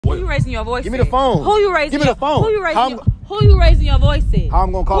Who you raising your voice? Give me the phone. Who you raising? Give me the phone. Who you raising? Who you raising your voice at? How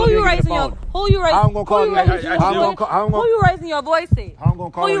I'm gonna call Who you? You raising your? Who you raising? How I'm gonna call you? Who you raising your voice at? How I'm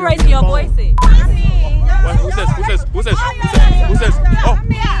gonna call you? Who you raising your voice at? Who says? Oh.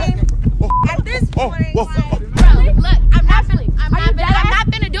 At this point, Whoa. look, I'm not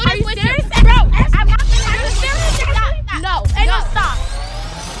finna do this with you. Bro, I'm not finna do this. No, stop.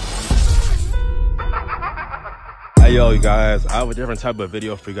 Hey yo, you guys, I have a different type of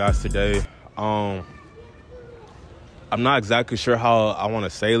video for you guys today. I'm not exactly sure how I want to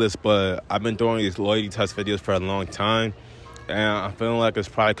say this, but I've been doing these loyalty test videos for a long time, and I'm feeling like it's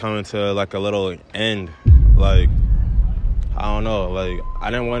probably coming to like a little end. Like, I don't know, like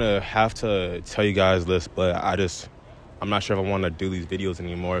I didn't want to have to tell you guys this, but I'm not sure if I want to do these videos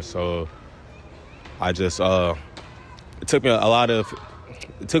anymore. So I just it took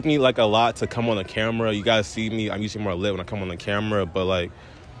me like a lot to come on the camera. You guys see me, I'm usually more lit when I come on the camera, but like,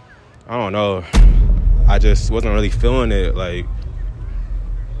 I don't know, I just wasn't really feeling it. Like,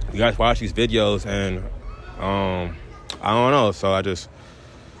 you guys watch these videos and I don't know, so I just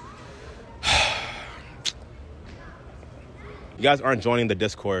you guys aren't joining the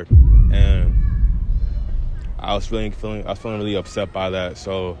Discord, and I was feeling really upset by that.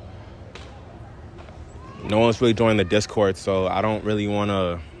 So no one's really joining the Discord, so I don't really want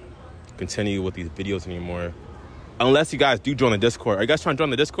to continue with these videos anymore. Unless you guys do join the Discord. Are you guys trying to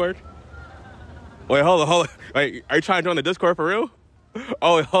join the Discord? Wait, hold on. Wait, are you trying to join the Discord for real?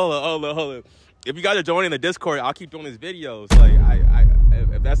 Oh, wait, hold on. If you guys are joining the Discord, I'll keep doing these videos. Like,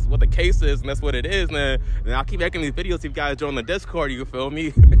 if that's what the case is and that's what it is, then I'll keep making these videos if you guys join the Discord, you feel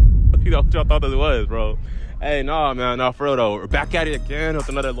me? You know what y'all thought this was, bro. Hey, no, man, no, for real, though. We're back at it again with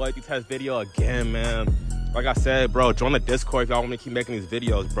another loyalty test video again, man. Like I said, bro, join the Discord if y'all want me to keep making these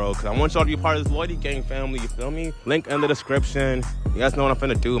videos, bro, because I want y'all to be part of this loyalty gang family, you feel me? Link in the description. You guys know what I'm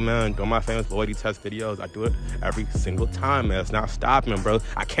finna do, man. Doing my famous loyalty test videos. I do it every single time, man. It's not stopping, bro.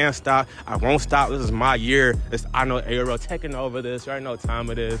 I can't stop. I won't stop. This is my year. I know Aero taking over this. You already know what time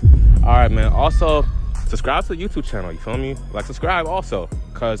it is. All right, man. Also, subscribe to the YouTube channel, you feel me? Like, subscribe also,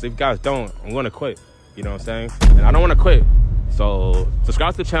 because if you guys don't, I'm gonna quit. You know what I'm saying? And I don't want to quit. So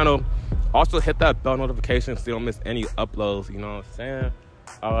subscribe to the channel. Also hit that bell notification so you don't miss any uploads. You know what I'm saying?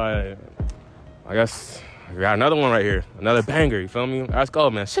 All right. I guess we got another one right here. Another banger. You feel me? All right, let's go,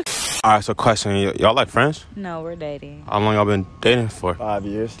 man. Shit. All right, so question. Y'all like friends? No, we're dating. How long y'all been dating for? 5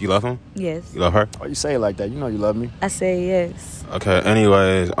 years. Do you love him? Yes. You love her? Why you say it like that? You know you love me. I say yes. Okay,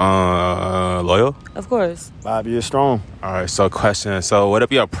 anyways, loyal? Of course. 5 years strong. All right, so question. So would it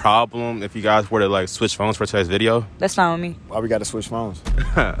be a problem if you guys were to like switch phones for today's video? That's fine with me. Why we got to switch phones?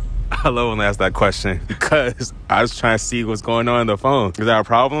 I love when they ask that question because I was trying to see what's going on in the phone. Is that a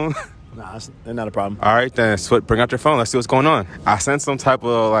problem? Nah, it's not a problem. All right, then bring out your phone. Let's see what's going on. I sense some type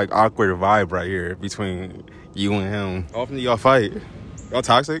of like awkward vibe right here between you and him. How often do y'all fight? Y'all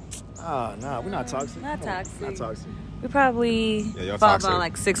toxic? Nah, we're not toxic. Not toxic. Not toxic. We probably fought about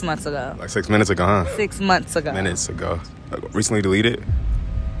like 6 months ago. Like 6 minutes ago, huh? 6 months ago. Minutes ago. Like, recently deleted?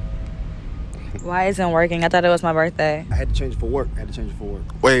 Why isn't it working? I thought it was my birthday. I had to change it for work.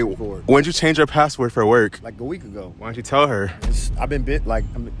 Wait, when did you change your password for work? Like a week ago. Why don't you tell her? I've been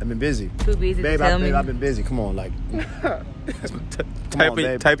busy. Too busy to tell me. I've been busy. Come on, like.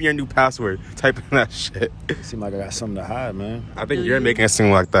 Type in your new password. Type in that shit. It seems like I got something to hide, man. I think you're making it seem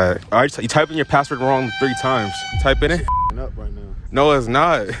like that. All right, you type in your password wrong 3 times. Type in it. Up right now. No, it's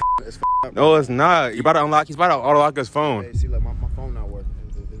not. It's up. No, it's not. He's about to unlock his phone. Hey, see, look, my phone not working.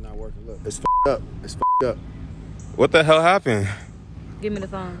 It's not working. Look, it's up. It's up. What the hell happened? Give me the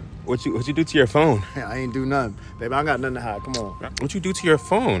phone. What you do to your phone? I ain't do nothing, baby. I ain't got nothing to hide. Come on. What you do to your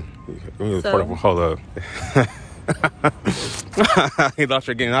phone? So, hold up. He thought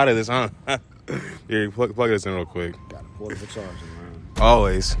you're getting out of this, huh? Here, plug this in real quick. Got a portable charger, man.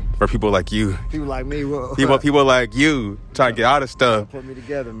 Always for people like you. People like me. People like you trying to get out of stuff. Put me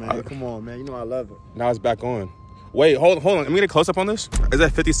together, man. Come on, man. You know I love it. Now it's back on. Wait, hold on. Let me get a close up on this. It's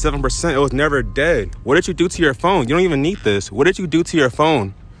at 57%. It was never dead. What did you do to your phone? You don't even need this. What did you do to your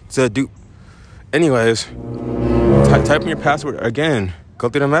phone to do? Anyways, type in your password again. Go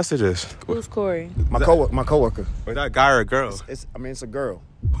through the messages. Who's Corey? My coworker. Was that a guy or a girl? It's a girl.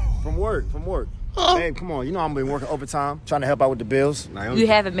 From work. Babe, come on. You know I've been working overtime, trying to help out with the bills. You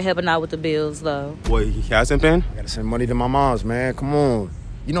haven't been helping out with the bills, though. Well, he hasn't been? I gotta send money to my mom's, man. Come on.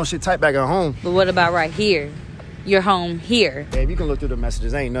 You know shit tight back at home. But what about right here? Your home here. Babe, you can look through the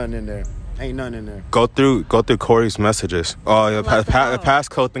messages. Ain't nothing in there. Go through Corey's messages. Oh, the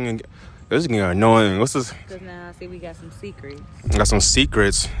passcode thing. This is getting annoying. What's this? Because now I see we got some secrets. Got some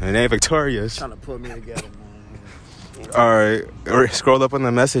secrets, and they ain't Victorious. Trying to put me together, man. All right, scroll up on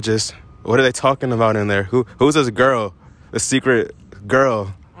the messages. What are they talking about in there? Who's this girl? The secret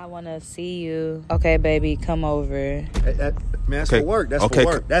girl. I want to see you. Okay, baby, come over. Man, that's for work. That's for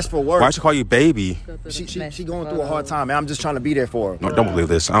work. That's for work. Why'd she call you baby? She going through a hard time, man. I'm just trying to be there for her. No, don't believe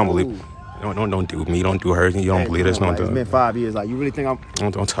this. I don't believe. Don't do me. Don't do her. You don't believe this. Don't do. It's been 5 years. Like, you really think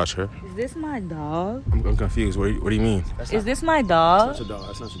I'm? Don't touch her. Is this my dog? I'm confused. What do you mean? Is this my dog? That's not your dog.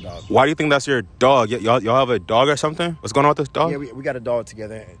 That's not your dog. Why do you think that's your dog? Y'all have a dog or something? What's going on with this dog? Yeah, we got a dog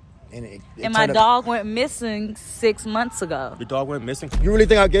together. And my dog went missing 6 months ago. Your dog went missing? You really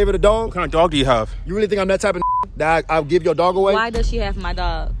think I gave it a dog? What kind of dog do you have? You really think I'm that type of that I'll give your dog away? Why does she have my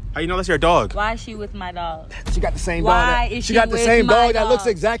dog? How you know that's your dog? Why is she with my dog? She got the same Why dog. is She got the with same my dog that looks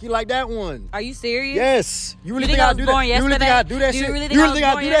exactly like that one. Are you serious? Yes. You really You think I think do I was born that? You really think I do that yesterday? shit? You really You think I really was think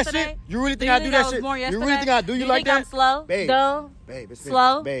I born do that yesterday? shit? You really think Do I you do think that I was shit? born You really yesterday? think I do you You like think that? I'm slow? Babe. Dumb? Babe, it's been,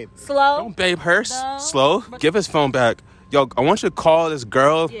 Slow? babe. Slow? Don't babe her. No. Slow. Give his phone back. Yo, I want you to call this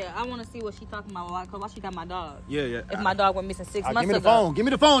girl. Yeah, I want to see what she talking about. Why she got my dog? Yeah. If my dog went missing 6 months ago. Give me the phone. Give me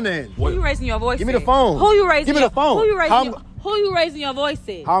the phone then. Who you raising your voice? Give me the at? phone. Who you raising? Give me the phone. Who you raising? How Who you raising your voice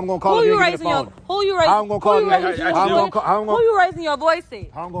at? How I'm gonna call Who you? you Give me the raising your? phone. Who you raising? How I'm gonna call who you? you raising How I'm gonna- Who you raising your voice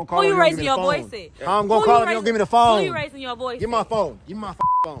at? How I'm gonna call Who you? you Give me raising the your phone. voice at? How I'm gonna Who call you you? Don't raising- give me the phone. Who you raising your voice? Give me my at? phone. Give me my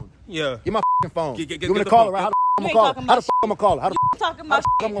phone. Yeah. Give my phone. Get You want me the to call phone. her? How the I'm You gonna ain't call her? talking How about the I'm gonna call her? How the You talking about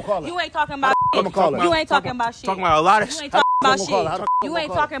I'm gonna call her? You ain't talking about I'm gonna call her. You ain't talking about shit. Talking about a lot of You shit. ain't talking I'm about gonna call her. How shit. the You I'm ain't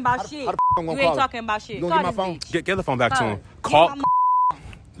gonna talking about call her? shit. How the I'm gonna You ain't call her? talking about shit. You gonna Call give my this phone? bitch. Get the phone back to him. Give Call. my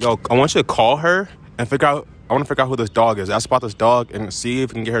Yo, I want you to call her and figure out. I want to figure out who this dog is. Ask about this dog and see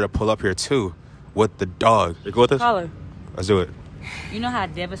if we can get her to pull up here too with the dog. You go with this? Call her. Let's do it. You know how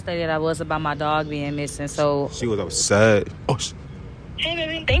devastated I was about my dog being missing, so She was upset. Oh, Hey,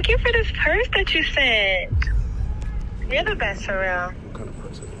 baby, thank you for this purse that you sent. You're the best, for real.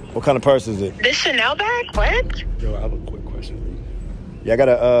 What kind of purse is it? This Chanel bag? What? yo, I have a quick question for you. Yeah, I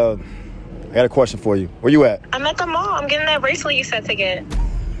got a question for you. Where you at? I'm at the mall. I'm getting that bracelet you said to get. You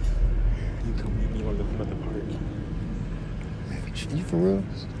want to come at the park? You for real?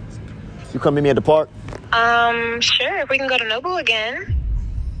 You come meet me at the park? Sure. If we can go to Noble again.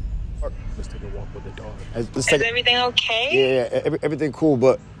 Let's take a walk with the dog. Let's Is take everything okay? yeah, everything cool,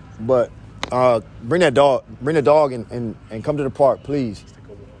 but bring the dog and come to the park, please.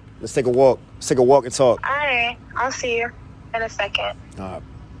 Let's take a walk. Let's take a walk and talk. All right. I'll see you in a second. All right.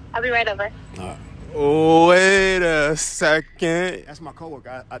 I'll be right over. Wait a second. That's my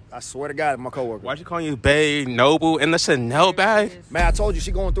coworker. I swear to God, my coworker. Why'd you call you Babe Noble in the Chanel bag? Man, I told you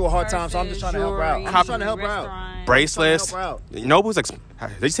she going through a hard time, so I'm just trying to help her out. I'm just trying to help her out. Bracelets. I'm trying to help Noble's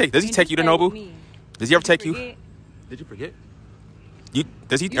does he take you to Noble? Does he ever take you? Did you forget?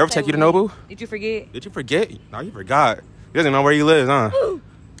 Does he ever take you to Noble? Did you forget? Did you forget? No, you forgot. He doesn't know where you live, huh?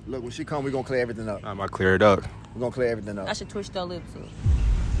 Look, when she come, we're gonna clear everything up. I'm gonna clear it up. We're gonna clear everything up. I should twitch your lips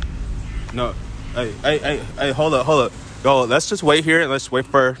up. No. Hey, hold up. Yo, let's just wait here and let's wait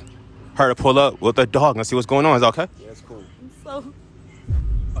for her to pull up with the dog and see what's going on. Is that okay? Yeah, it's cool. So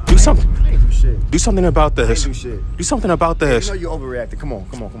Do something. I ain't do shit. Do something about I ain't this. do shit. Do something about You this. know you overreacted. Come on.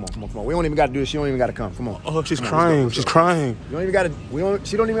 We don't even gotta do this. She don't even gotta come. Come on. Oh, she's Come on, crying. let's go. She's crying. You don't even gotta.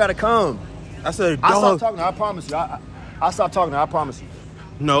 She don't even gotta come. That's a I stop dog. talking to her. I promise you. I stop talking to her. I promise you.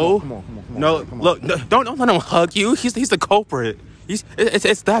 No. Come on. No. Come on. Look. No, don't let him hug you. He's the culprit.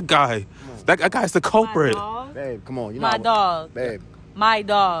 It's that guy. That guy's the culprit. my dog. Babe, come on. You know My dog. Babe, My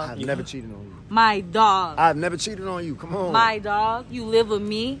dog. I've never cheated on you. My dog. I've never cheated on you. Come on. My dog. You live with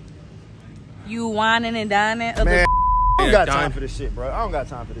me. You whining and dining. Man, I don't got dime. time for this shit, bro. I don't got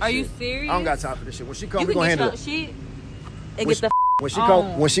time for this Are shit. you serious? I don't got time for this shit. When she come, You we can gonna get handle your it. shit and When get she- the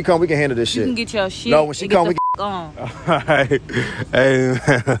When she come, we can handle this You shit. can get your shit. No, when she and come, get we the on. Alright. Hey,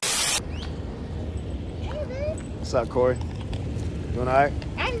 man. What's up, Corey? Doing all right?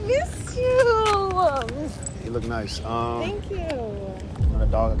 I miss you. You look nice. Thank you. You know the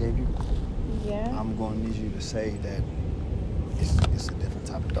dog I gave you? Yeah. I'm gonna need you to say that it's a different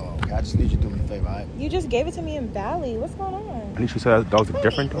type of dog. Okay? I just need you to do me a favor, all right? You just gave it to me in Bali. What's going on? I need you to say that dog's a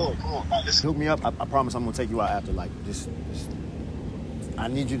different dog. Come on. Just hook me up. I promise I'm gonna take you out after. Like, just I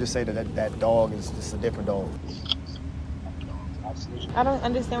need you to say that dog is just a different dog. I don't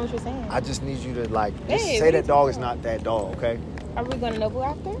understand what you're saying. I just need you to like just Hey, say what that you dog is talking not that dog, okay? Are we going to Noble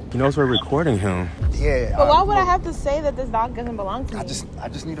after? He knows we're recording him. Yeah. But why would I have to say that this dog doesn't belong to me? I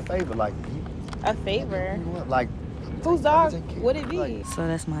just need a favor, like A favor? like Whose dog would it be? Like, So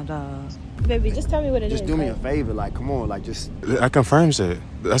that's my dog. Baby, just tell me what it is. just do me a like- favor, like come on, like just That confirms it.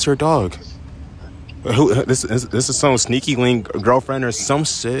 That's your dog. This is some sneaky link girlfriend or some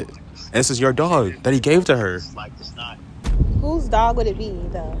shit. And this is your dog that he gave to her. Whose dog would it be,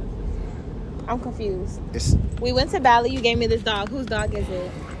 though? I'm confused. It's We went to Bali. You gave me this dog. Whose dog is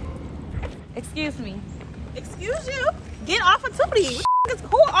it? Excuse me. Excuse you? Get off of Tootie.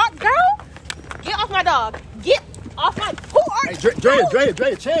 Who are girl? Get off my dog. Get off my. Who are hey, you?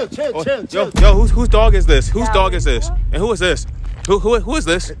 Drea, chill. Yo, whose dog is this? Whose dog is this? And who is this? Who is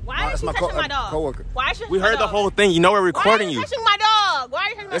this? Why is she touching my dog? Coworker. Why is she touching We my heard the dog? whole thing. You know we're recording Why are you. you touching my dog? Why are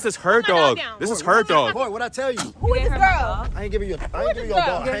you touching my This is her Put my dog. down. This is her dog. Coy, what'd I tell you? Who is this girl? I ain't giving you. I ain't giving you this a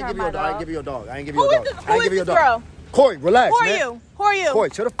dog. girl? I ain't giving you a dog. I ain't giving you a dog. I ain't giving Who you a is dog. this? I Who ain't is giving you a this dog. girl? Coy, relax, Who are man. you? Who are you? Coy,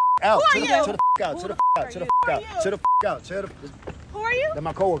 chill the out. Who are Chill you? the out. Chill the out. Chill the out. Chill the out. Chill the. Who are you? That's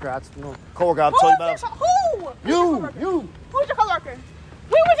my coworker. Coworker. I'll tell you about. Who? You. Who's your coworker?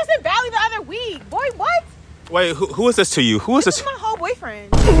 We were just in Bali the other week. Boy, what? Wait, who is this to you? Who is This this? is my whole boyfriend.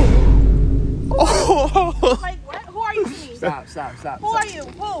 Oh. Like, what? Who are you to me? Stop. Who are you?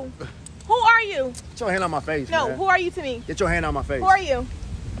 Who are you? Get your hand on my face, No, man. who are you to me? Get your hand on my face. Who are you?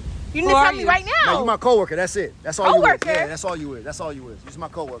 You need to Who tell are me you? right now. No, you my coworker. That's it. That's all you is. Coworker? Yeah, that's all you is. That's all you is. You're my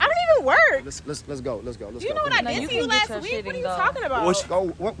coworker. I don't even work. Let's go. Let's go. Do you know what I No, did you to you can get last your week? shit What are and you go. talking about? What's- Go.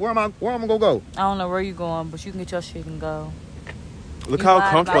 Where am I gonna go? I don't know where you going, but you can get your shit and go. Look You how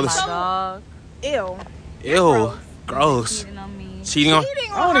lied comfortable about this. my dog. Ew. Ew. Gross. Cheating on me. Cheating on.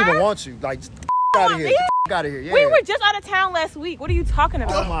 Cheating I on don't her? even want you. Like, out of here. me? Out of here. Yeah. We were just out of town last week. What are you talking Oh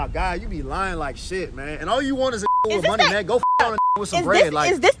about? my God, you be lying like shit, man. And all you want is a with this money, that- man. Go on with some bread.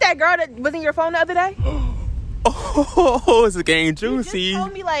 Is this that girl that was in your phone the other day? Oh, it's getting You juicy. just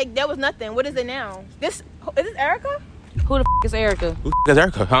told me like there was nothing. What is it now? Is this Erica? Who the is Erica? Who is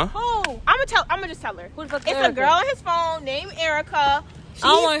Erica, huh? Who? I'm gonna just tell her. Who the fuck is It's Erica? a girl on his phone named Erica. I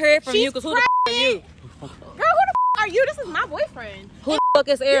don't want to hear it from she's you, because who the are you? Girl, who the are you? This is my boyfriend. Who the fuck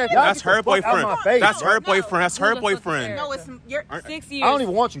is Erica? Y'all That's get the her fuck out boyfriend. my face, That's bro. her boyfriend. That's her Who the fuck is boyfriend. Erica? No, it's your. 6 years. I don't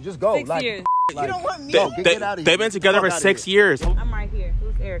even want you. Just go. 6 like, years. like, You don't want me. Go, get out of here. They've been together Fuck for outta 6 here. years. I'm right here.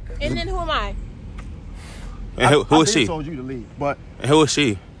 Who's Erica? And then who am I? And who is I she? told you to leave, but And who is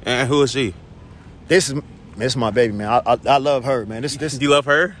she? And who is she? this is my baby, man. I love her, man. This Do you love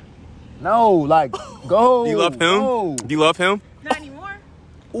her? no, like go. Do you love him? Go. Do you love him? Not anymore.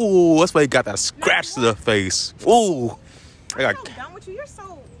 Ooh, that's why he got that scratch to the face. Ooh. I I'm got. so done with you. You're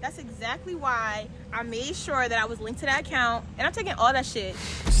so. That's exactly why I made sure that I was linked to that account, and I'm taking all that shit.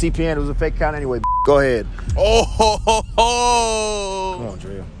 CPN, it was a fake account anyway. Go ahead. Oh ho ho Come ho. on,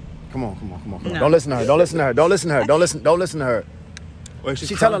 Drea. Come on. No. Don't listen to her. Don't listen to her. Wait,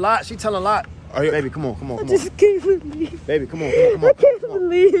 She tell a lot. Are you- Baby, come on. Can't believe. Baby, come on. I can't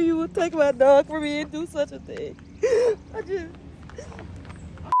believe you would take my dog from me and do such a thing.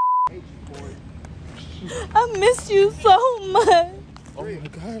 I miss you so much. Oh my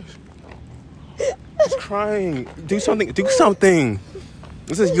gosh. She's crying. Do something. Do something.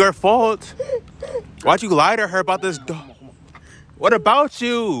 This is your fault. Why'd you lie to her about this dog? What about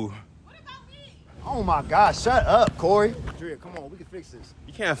you? Oh my God, shut up, Corey. Drea, come on, we can fix this.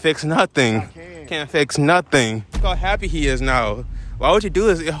 You can't fix nothing. I can. Can't fix nothing. Look how happy he is now. Why would you do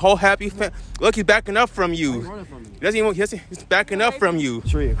this? A whole happy look, he's backing up from He's you. running from me. He's backing up from you.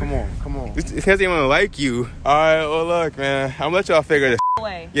 Drea, come on. He doesn't even like you. All right, well, look, man. I'm gonna let y'all figure this.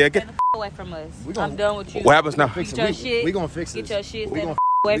 Away. Yeah, Get get. the away from us. We gonna- I'm done with you. What happens now? Fix Get it. your shit. We gonna fix this. Get your shit. We Stay gonna-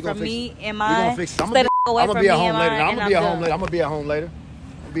 the away we gonna from fix me it. and We mine. gonna fix it. Stay the away I'm from gonna be at me home and later. mine. I'm gonna be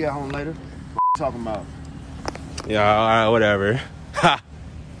at home later. What you talking about? Yeah, all right, whatever. Ha.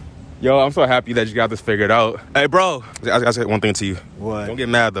 Yo, I'm so happy that you got this figured out. Hey, bro, I gotta say one thing to you. What? Don't get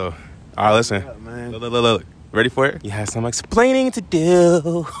mad though. All right, listen. Yeah, man. Look. Ready for it? You have some explaining to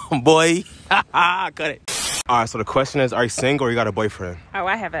do, boy. Cut it. All right, so the question is, are you single or you got a boyfriend? Oh,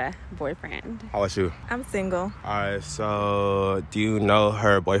 I have a boyfriend. How about you? I'm single. All right, so do you know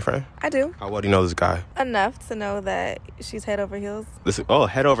her boyfriend? I do. How well do you know this guy? Enough to know that she's head over heels.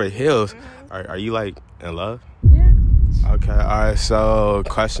 Head over heels. Are you like in love? Yeah. Okay, all right, so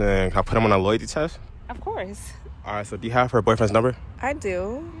question, can I put him on a loyalty test? Of course. All right, so do you have her boyfriend's number? I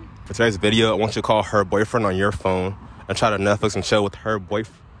do. For today's video, I want you to call her boyfriend on your phone and try to Netflix and chill with her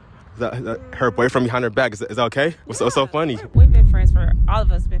boyfriend. Her boyfriend behind her back. Is that okay? What's so funny? We've been friends all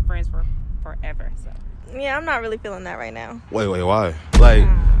of us been friends for forever. So. Yeah, I'm not really feeling that right now. Wait, why? Like,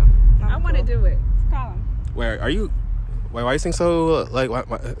 I want to do it. Call him. why are you saying so? Like, why,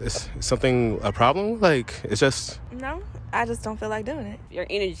 is something a problem? Like, it's just. No, I just don't feel like doing it. Your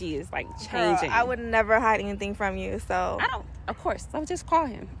energy is like Girl, changing. I would never hide anything from you, so I don't. Of course, I would just call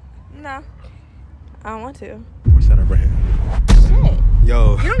him. no, I don't want to. Where's that over here? Shit,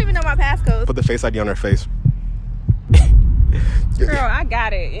 Yo, you don't even know my passcode. put the Face ID on her face. Girl, I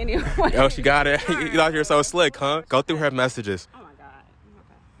got it anyway. Yo, she got it. You out here so slick, huh? Go through her messages. Oh my god.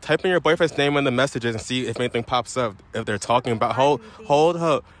 Type in your boyfriend's name in the messages and see if anything pops up. If they're talking about hold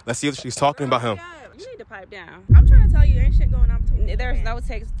her. Let's see if she's talking about him. You need to pipe down. I'm trying to tell you, ain't shit going on between you. There's no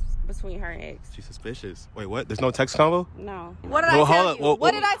text between her and ex. She's suspicious. Wait, what? There's no text combo? No. What did I tell you?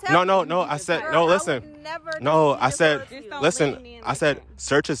 What did I tell you? No. I said no. Listen. I said listen. I said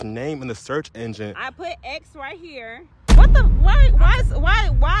search his name in the search engine. I put X right here. What the? Why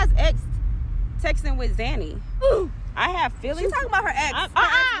is X texting with Zanny? I have feelings. She's talking about her ex.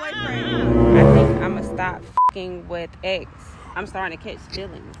 Ex-boyfriend. I think I'm gonna stop fucking with X. I'm starting to catch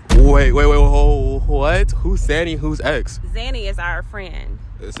feelings. Wait, what? Who's Zanny? Who's X? Zanny is our friend.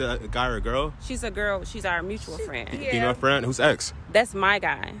 Is it a guy or a girl? She's a girl. She's our mutual friend. Female friend? Who's X? That's my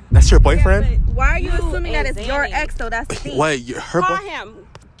guy. That's your boyfriend? Why are you assuming that it's your ex though? That's the thing. Wait, her Call him.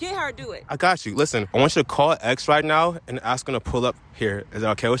 Get her to do it. I got you. Listen, I want you to call X right now and ask him to pull up here. Is that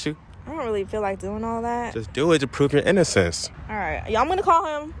okay with you? I don't really feel like doing all that. Just do it to prove your innocence. All right. Yeah, I'm going to call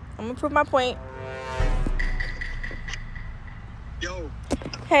him. I'm going to prove my point. Yo.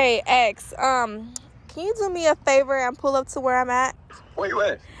 Hey, X. Can you do me a favor and pull up to where I'm at? Where you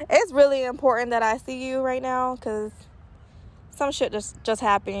at? It's really important that I see you right now because some shit just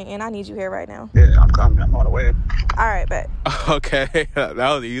happened and I need you here right now. Yeah, I'm coming. I'm on the way. All right, bet. Okay, that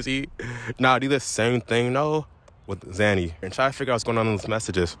was easy. Now do the same thing, though, with Zanny. And try to figure out what's going on in those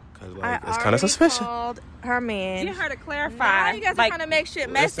messages. Because, like, it's kind of suspicious. Called her man. Get her to clarify. Now you guys are trying to make shit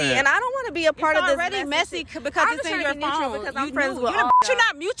messy, and I don't want to be a part of this. It's already messy because it's in your phone. Because I'm friends with all. You're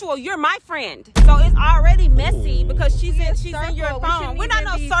not mutual. You're my friend. So it's already messy because she's in your phone. We're not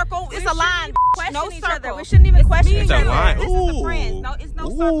no circle. It's a line. No circle. We shouldn't even question each other. It's a line. This is the friends. No, it's no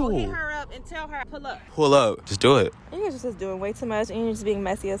circle. Hit her up and tell her pull up. Pull up. Just do it. You're just doing way too much, and you're just being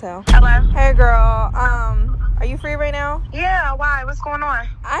messy as hell. Hello? Hey, girl. Are you free right now? Yeah, why? What's going on?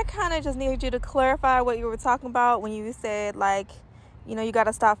 I kind of just needed you to clarify what you were talking about when you said, like, you know, you got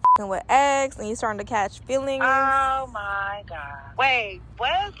to stop f***ing with X and you starting to catch feelings. Oh, my God. Wait,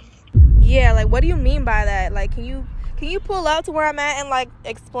 what? Yeah, like, what do you mean by that? Like, can you pull up to where I'm at and, like,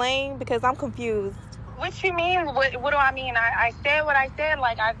 explain? Because I'm confused. What you mean? What do I mean? I said what I said.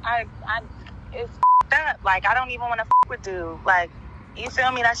 Like, it's up. Like, I don't even want to with dude. Like, you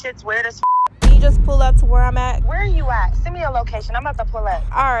feel me? That shit's weird as Can you just pull up to where I'm at? Where are you at? Send me a location. I'm about to pull up.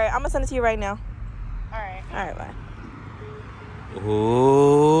 All right, I'm going to send it to you right now. All right, bye.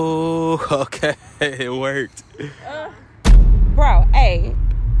 Ooh, okay, it worked. Bro, hey,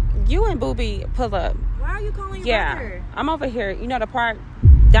 you and Booby pull up. Why are you calling your brother? I'm over here. You know the park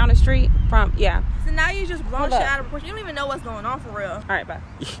down the street from, So now you just blowing shit out of proportion. You don't even know what's going on for real. All right, bye.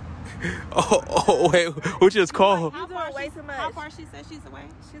 Wait, who'd you just call? You doing way too much. How far she said she's away?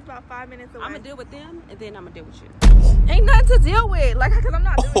 She's about 5 minutes away. I'm going to deal with them, and then I'm going to deal with you. Ain't nothing to deal with. Like, because I'm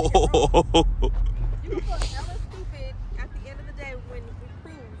not doing shit wrong. You look hella stupid at the end of the day when we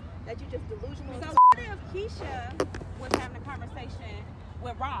prove that you just delusional. So what if Keisha was having a conversation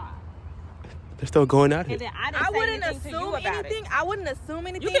with Rob? They're still going at And it. then I wouldn't assume anything. I wouldn't assume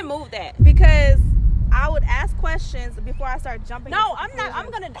anything. You can move that. Because I would ask questions before I start jumping. No, I'm not. I'm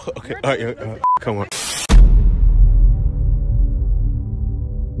going to. Okay, all right, come on.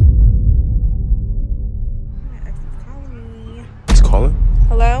 He's calling?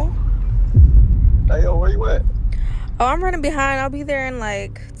 Hello? Hey, yo, where you at? Oh, I'm running behind. I'll be there in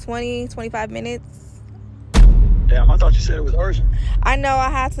like 20, 25 minutes. Damn, I thought you said it was urgent. I know I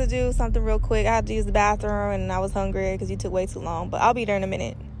had to do something real quick. I had to use the bathroom and I was hungry because you took way too long. But I'll be there in a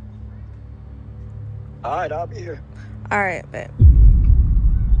minute. All right, I'll be here. All right, bet.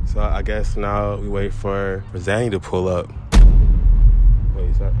 So I guess now we wait for Zanny to pull up. Wait,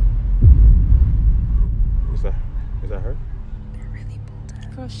 is that her? They're really pulled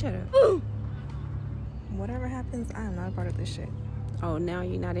up. Girl, shut up. Whatever happens, I am not a part of this shit. Oh, now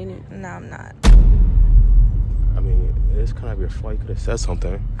you're not in it? No, I'm not. I mean, it's kind of your fault. You could have said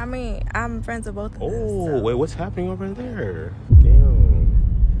something. I mean, I'm friends with both of them. Oh, so. wait, what's happening over there? Damn.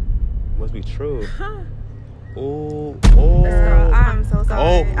 Must be true. Huh. Oh. Girl, I'm so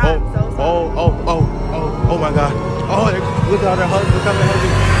sorry. I'm so sorry. Oh my God. Oh, look out there, husband. Look out there,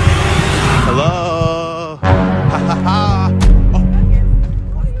 husband. Hello. Ha ha ha.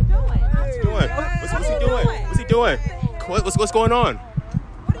 What are you doing? What's he doing? What's he doing? What's going on?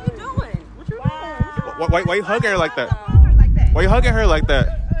 What are you doing? What you doing? Why you hugging her like that? Why you hugging her like that?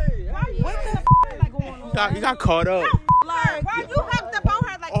 You got caught up. Why you hugged up on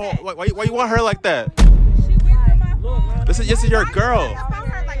her like that? Oh, why you want her like that? This is your girl.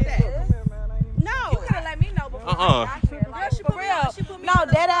 No. You could have let me know before. For real. No,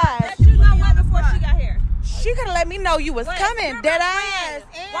 dead ass. Let you know way before she got here. She could have let me know you was coming. Dead ass.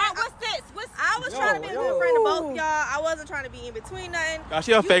 Why? What's this? I was was trying to be a good friend to both y'all. I wasn't trying to be in between nothing. Gosh,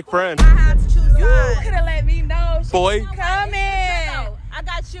 she a fake friend. I had to choose sides. You could have let me know. Boy. Come in. I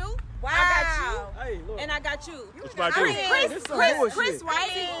got you. Wow. I got you. And I got you. What you about to do? Chris,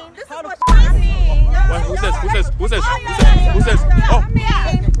 right? This is what Who says? Oh.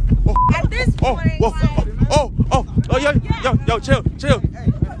 at this point, Yo, chill.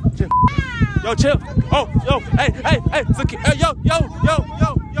 Yo, chill. Oh, yo, hey,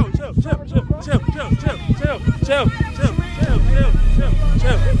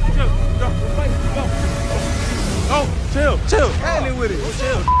 yo, chill. Handle with it.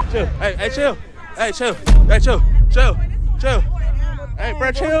 Chill. Hey, chill. Hey,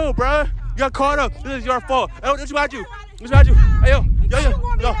 bro, chill, bro. You got caught up. This is your fault. Hey, what you about you? Hey, yo. Chill.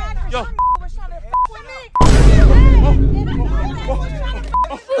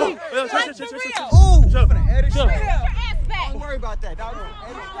 Don't worry about that.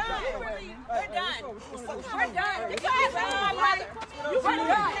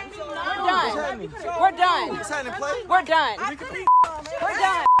 We're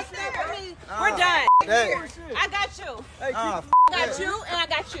done. Hey. I got you. I got you and I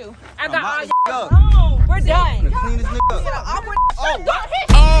got you. I got got all all. We're done. Clean this nigga up.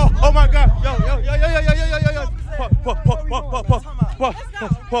 Oh my God. Yo.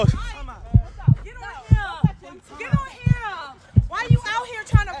 Pause. get on him. Why you out here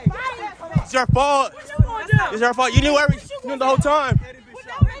trying to fight? It's your fault. It's your fault. You knew the whole time.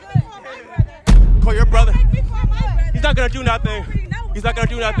 Call your brother. He's not gonna do nothing. Don't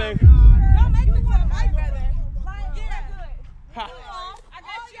make me call my brother. I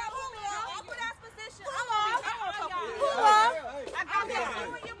got you. Awkward ass position.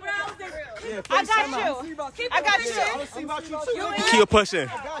 I got you. Keep pushing.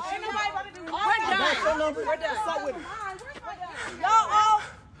 We're done.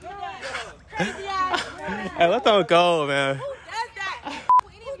 Crazy ass. Hey, let them go, man. Who does that? Who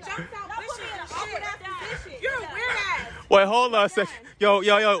jumps out pushing in an awkward ass position? You're a weird ass. Wait, hold on a second. Yo,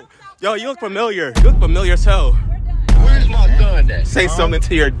 you look familiar. You look familiar as hell. Where's my gun at? Say something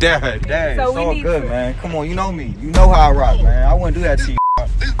to your dad. Dang, it's all good, man. Come on, you know me. You know how I rock, man. I wouldn't do that to you.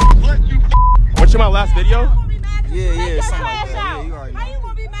 Weren't you my last video? Yeah, something like that. Yeah, you already know. How you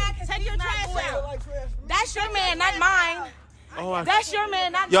gonna be mad? Take your trash out. That's your man, not mine. That's your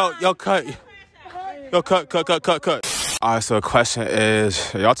man, not mine. Yo, cut. Yo, cut. All right, so the question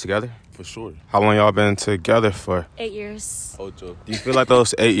is, are y'all together? For sure. How long y'all been together for? 8 years. Ocho. Do you feel like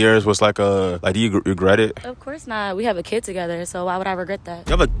those 8 years was like do you regret it? Of course not. We have a kid together, so why would I regret that?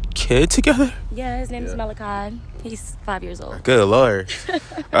 You have a kid together? Yeah, his name is Malachi. He's 5 years old. Good Lord.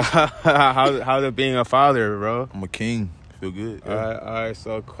 How's it being a father, bro? I'm a king. Feel good. Yeah. All right,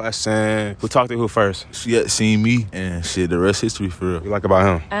 so question. Who talked to who first? She had seen me, and shit, the rest history for real. What you like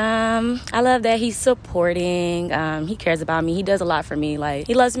about him? I love that he's supporting. He cares about me. He does a lot for me. Like,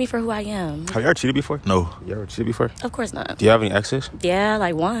 he loves me for who I am. Have you ever cheated before? No. You ever cheated before? Of course not. Do you have any exes? Yeah,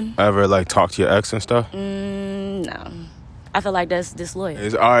 like one. Ever talk to your ex and stuff? No. I feel like that's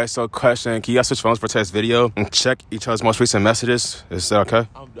disloyal. All right, so question. Can you guys switch phones for today's video and check each other's most recent messages? Is that okay?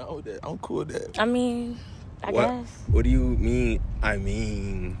 I'm down with that. I'm cool with that. I mean, I guess. What do you mean? I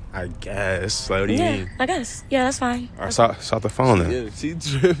guess. Like, what do you mean? I guess. Yeah, that's fine. All right, stop the phone then. Yeah, she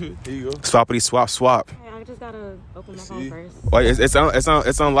driven. Here you go. Swappity swap. Okay, I just gotta open my phone first. Wait, it's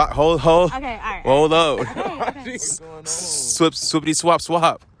on lock. Hold. Okay, all right. Hold up. Okay. Swoopity swap.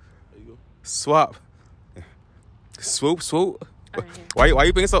 There you go. Swap. Swoop. All right. Why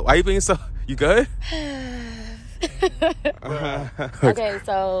you being so? You good? Okay,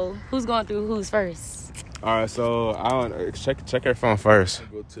 so who's going through who's first? All right, so I don't check your phone first.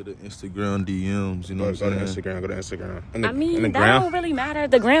 Go to the Instagram DMs. You know what I'm saying? Go to Instagram. That don't really matter.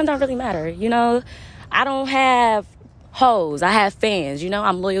 The gram don't really matter. You know, I don't have hoes. I have fans. You know,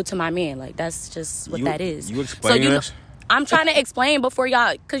 I'm loyal to my man. Like, that's just what that is. You explain this? I'm trying to explain before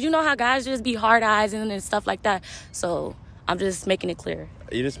y'all, because you know how guys just be hard eyes and stuff like that. So I'm just making it clear.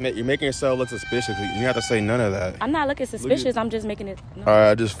 You're making yourself look suspicious. You have to say none of that. I'm not looking suspicious. I'm just making it. No. All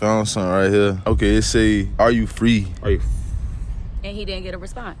right, I just found something right here. Okay, it say, "Are you free?" And he didn't get a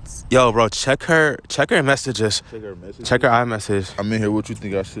response. Yo, bro, check her messages. Check her message. Check her iMessage. I'm in here. What you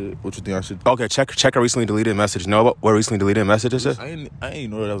think I should? Okay, check her recently deleted message. You know what recently deleted messages is? I ain't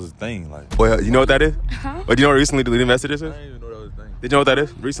know that was a thing. Like, Well, you know what that is? Huh? Do you know what recently deleted messages is? I didn't even know that was a thing. Did you know what that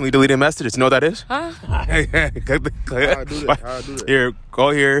is? Recently deleted messages. You know what that is? Huh? How I do that? Here,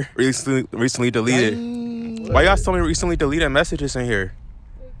 go here. Recently deleted. Why y'all so many recently deleted messages in here?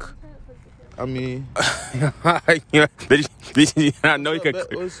 I mean, did you not know you could?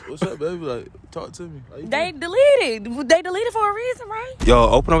 What's up, baby? Like, talk to me. They deleted. They deleted for a reason, right? Yo,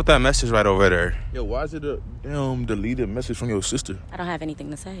 open up that message right over there. Yo, why is it a damn deleted message from your sister? I don't have anything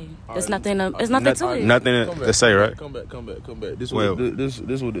to say. There's right, nothing. There's nothing to it. Nothing to say, right? Come back. This what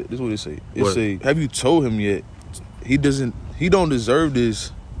it say. It say, have you told him yet? He don't deserve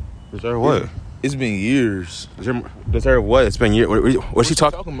this. Deserve what? It's been years. Deserve what? It's been years. What's she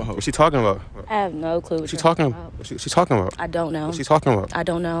talking about? What's she talking about? I have no clue. What's she talking about? What's she talking about? I don't know. What's she talking about? I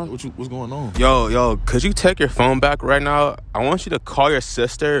don't know. What's going on? Yo, could you take your phone back right now? I want you to call your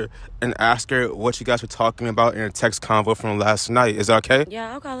sister and ask her what you guys were talking about in a text convo from last night. Is that okay?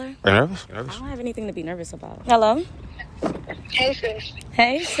 Yeah, I'll call her. Are you nervous? I don't have anything to be nervous about. Hello? Hey, sis.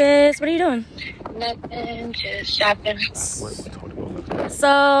 Hey, sis. What are you doing? Nothing, just shopping.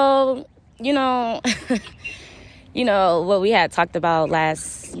 So, you know, what we had talked about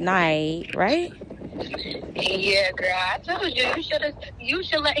last night, right? Yeah, girl, I told you, you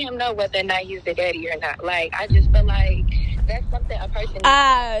should let him know whether or not he's the daddy or not. Like, I just feel like that's something a person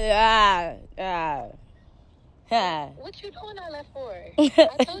What you doing all that for?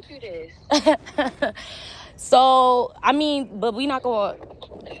 I told you this. So, I mean, but we not going.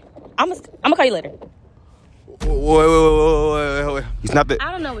 I'm gonna call you later. Wait. He's not the.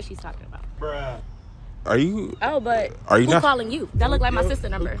 I don't know what she's talking about. Bruh. Are you? Oh, but are you who's not calling you? That look like my sister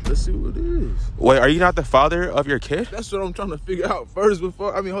number. Let's see what it is. Wait, are you not the father of your kid? That's what I'm trying to figure out first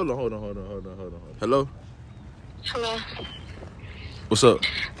before. I mean, hold on. Hello. Hello. What's up?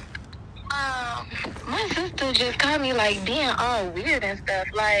 My sister just called me like being all weird and stuff.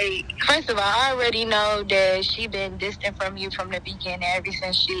 Like, first of all, I already know that she been distant from you from the beginning, ever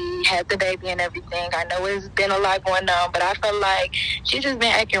since she had the baby and everything. I know it's been a lot going on, but I feel like she just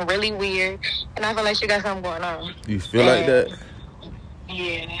been acting really weird, and I feel like she got something going on. You feel like that?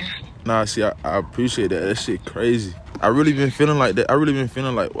 Yeah. Nah, see, I appreciate that. That shit crazy. I really been feeling like that. I really been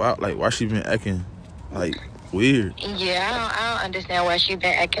feeling like, wow, like why she been acting like weird. Yeah, I don't understand why she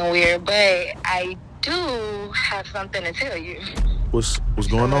been acting weird, but I do have something to tell you. What's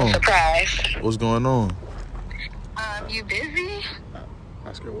going on? Surprise. What's going on? You busy?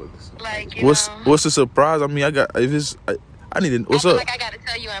 Ask her what's. Like, what's the surprise? I mean, I need to. What's up? Like I gotta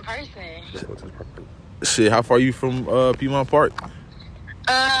tell you in person. Shit, how far you from Piedmont Park?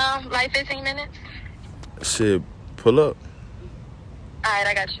 Like 15 minutes. Shit, pull up. All right,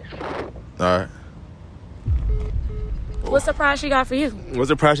 I got you. All right. What surprise she got for you? What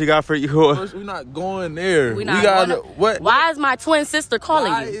surprise she got for you? We're not going there. We gotta. What? Why is my twin sister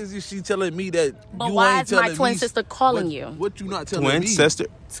calling why you? Why is she telling me that? But you why ain't is my telling twin me sister calling you? What you not telling me? Twin sister.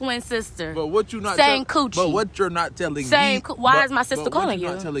 Twin sister. But what you not same coochie. But what you're not telling me? Why is my sister calling you?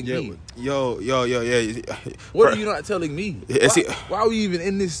 Not telling me? Yo. What are you not telling me? Why are we even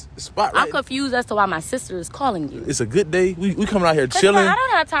in this spot? I'm confused as to why my sister is calling you. It's a good day. We coming out here chilling. I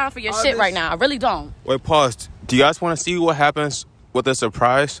don't have time for your shit right now. I really don't. Wait, pause. Do you guys want to see what happens with the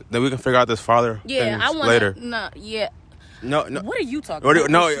surprise? Then we can figure out this father thing later. No. What are you talking about?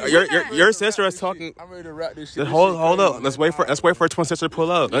 No, your sister is talking. I'm ready to wrap this shit. Hold up. Let's wait for her twin sister to pull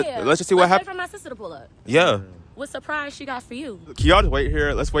up. Yeah. Let's just see what happens. Wait for my sister to pull up. Yeah. What surprise she got for you? Can y'all just wait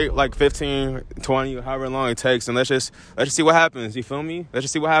here? Let's wait like 15, 20, however long it takes, and let's just see what happens. You feel me? Let's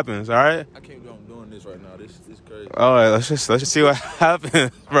just see what happens. All right. I can't believe I'm doing this right now. This is crazy. All right. Let's just see what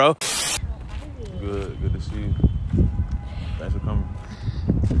happens, bro. Good to see you. Thanks for coming.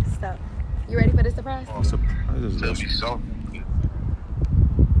 Stop. You ready for the surprise? Oh, surprise. Tell me so.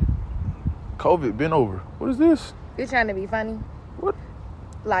 COVID been over. What is this? You're trying to be funny? What?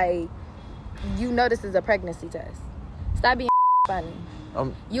 Like, you know this is a pregnancy test. Stop being funny.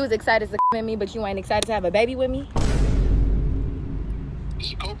 You was excited to with me, but you ain't excited to have a baby with me?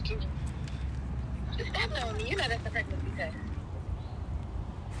 Is it COVID too? Just stop telling me. You know that's a pregnancy test.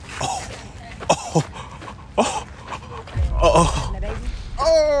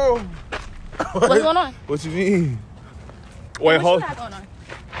 Oh! What's going on? What you mean? Wait, hold. What's going on?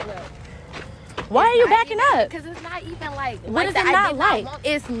 Why are you backing up? Because it's not even like. What is it not like?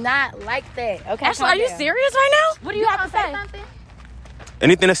 It's not like that. Okay. Ashley, are you serious right now? What do you have to say? Something?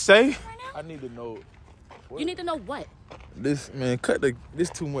 Anything to say? I need to know. You need to know what? This man, this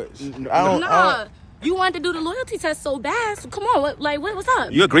too much. You wanted to do the loyalty test so bad. So come on, what's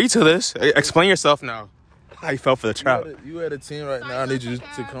up? You agreed to this. Explain yourself now. How you felt for the trap? You had a team right now. I need you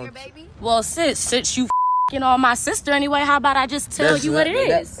to come. Well, since you on my sister anyway, how about I just tell you what it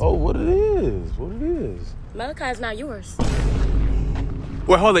is? What it is? What it is? Malachi's not yours.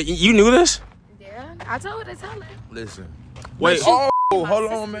 Wait, hold on. You knew this? Yeah, I told her to tell her. Listen. Wait.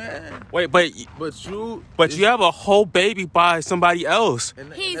 Hold on, man. Wait, but you have a whole baby by somebody else.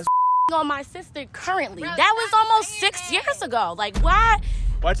 He's on my sister currently. Bro, that was almost 6 years ago. Like, why?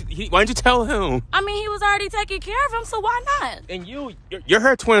 Why didn't you tell him? I mean, he was already taking care of him, so why not? And you're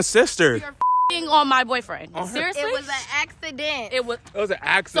her twin sister. You're on my boyfriend. Seriously? It was an accident. It was an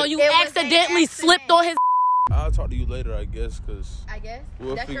accident. So you accidentally slipped on his. I'll talk to you later, I guess, cause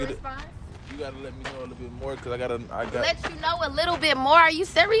we'll That's figure your it. response? You gotta let me know a little bit more, cause I got. Let you know a little bit more. Are you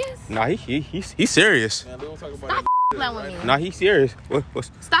serious? Nah, he's serious. Man, don't talk about Stop playing with me. Nah, he's serious.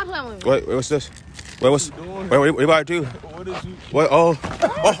 Stop playing with me. Wait, what's this? What you about to do? What is you? What? Oh.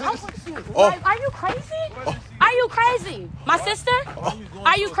 Like, are you crazy? Are you crazy? My sister?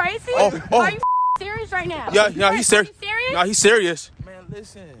 Are you crazy? Are you serious right now? Yeah, he's serious. Nah, he's serious. Man,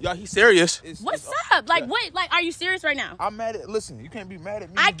 listen. Yeah, he's serious. What's up? Like, what? Like, are you serious right now? I'm mad at. Listen, you can't be mad at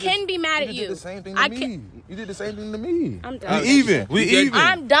me. I can be mad at you. You did the same thing to me. You did the same thing to me. I'm done. We even.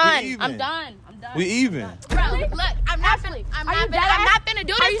 I'm done. I'm done. We even. Bro, look, I'm not finna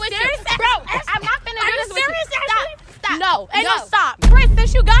do this with you. Bro, I'm not finna do this with you. Are you serious? Stop. No, and no, stop. Chris,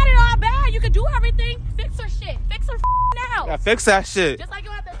 since you got it all bad, you can do everything. Fix her shit. Fix her now. Yeah, fix that shit. Just like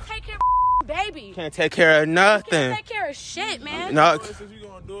you have to take care of baby. Can't take care of nothing. You can't take care of shit, man. No. Since you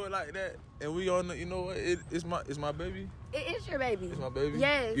gonna do it like that, and we on, you know what? It's my baby. It is your baby. It's my baby.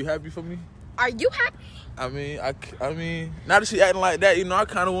 Yes. You happy for me? Are you happy? I mean, now that she acting like that, you know, I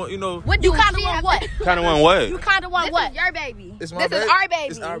kind of want, you know. What you kind of want? What? Kind of want what? You kind of want This what? is your baby. It's my This baby. is our baby.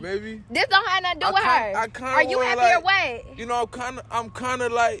 It's our baby. This don't have nothing to do with her. Are you happy or what? You know, I'm kind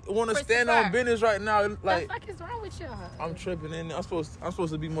of like want to stand on business right now. Like, what the fuck is wrong with you? I'm tripping in. I'm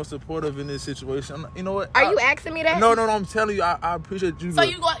supposed to be more supportive in this situation. You know what? Are you asking me that? No. I'm telling you, I appreciate you. So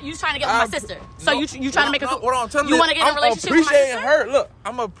you trying to get with my sister? So you trying to make a? What I'm telling you, you want to get in a relationship with my appreciating sister? her. Look,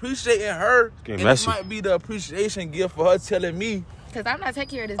 I'm appreciating her. Getting and messy. it might be the appreciation gift for her telling me. Because I'm not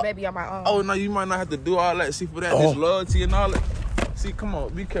taking care of this baby on my own. Oh no, you might not have to do all that. See, for that, this loyalty and all that. See, come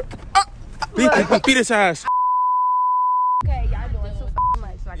on, be careful. Beat his ass. Okay, y'all doing too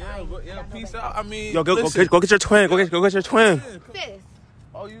much. Like, Yeah, peace out. I mean, Yo, go get your twin. Go get your twin. Sis.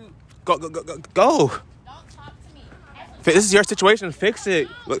 Oh, you Go. Don't talk to me. This is your situation. Fix it.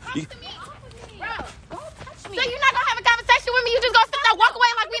 Look, Bro, don't touch me. So you're not gonna have a conversation with me? You just gonna sit there, walk away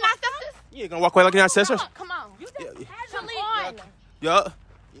like we not sisters? you gonna walk away like you're not sisters? Come on. You just casually on. Yeah.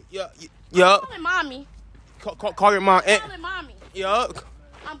 I'm calling mommy. Call your mom. I'm calling mommy. Yup.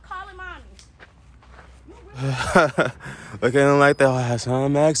 I'm calling mommy. Looking like they'll have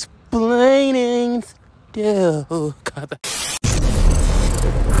some explaining to do.